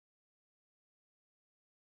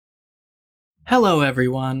Hello,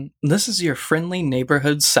 everyone. This is your friendly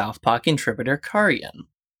neighborhood Southpaw contributor, Karian.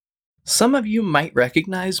 Some of you might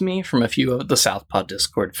recognize me from a few of the Southpaw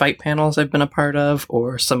Discord fight panels I've been a part of,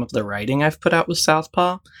 or some of the writing I've put out with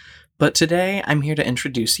Southpaw, but today I'm here to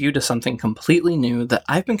introduce you to something completely new that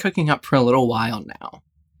I've been cooking up for a little while now.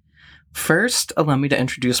 First, allow me to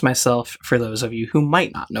introduce myself for those of you who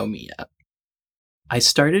might not know me yet. I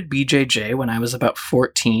started BJJ when I was about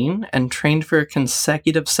 14 and trained for a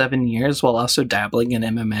consecutive 7 years while also dabbling in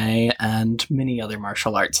MMA and many other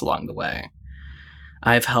martial arts along the way.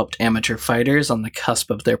 I've helped amateur fighters on the cusp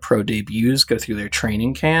of their pro debuts go through their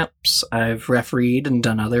training camps, I've refereed and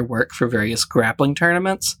done other work for various grappling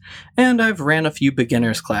tournaments, and I've ran a few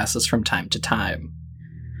beginners classes from time to time.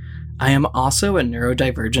 I am also a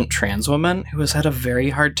neurodivergent trans woman who has had a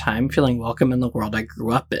very hard time feeling welcome in the world I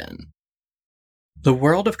grew up in. The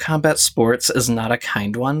world of combat sports is not a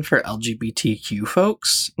kind one for LGBTQ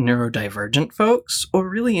folks, neurodivergent folks, or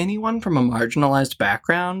really anyone from a marginalized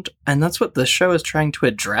background, and that's what this show is trying to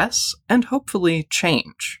address and hopefully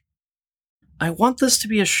change. I want this to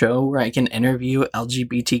be a show where I can interview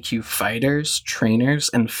LGBTQ fighters, trainers,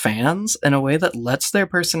 and fans in a way that lets their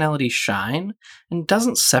personality shine and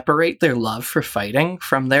doesn't separate their love for fighting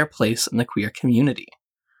from their place in the queer community.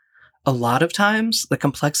 A lot of times, the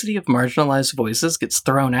complexity of marginalized voices gets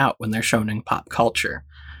thrown out when they're shown in pop culture.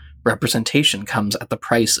 Representation comes at the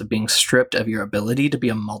price of being stripped of your ability to be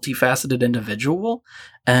a multifaceted individual,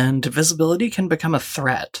 and visibility can become a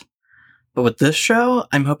threat. But with this show,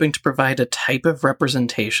 I'm hoping to provide a type of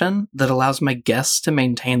representation that allows my guests to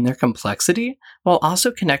maintain their complexity while also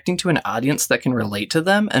connecting to an audience that can relate to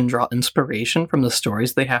them and draw inspiration from the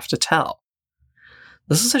stories they have to tell.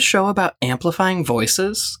 This is a show about amplifying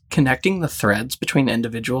voices, connecting the threads between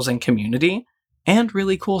individuals and community, and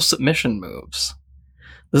really cool submission moves.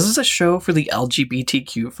 This is a show for the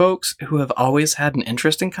LGBTQ folks who have always had an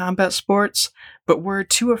interest in combat sports, but were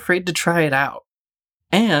too afraid to try it out.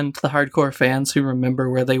 And the hardcore fans who remember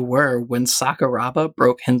where they were when Sakuraba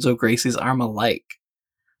broke Henzo Gracie's arm alike.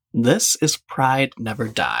 This is Pride Never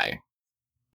Die.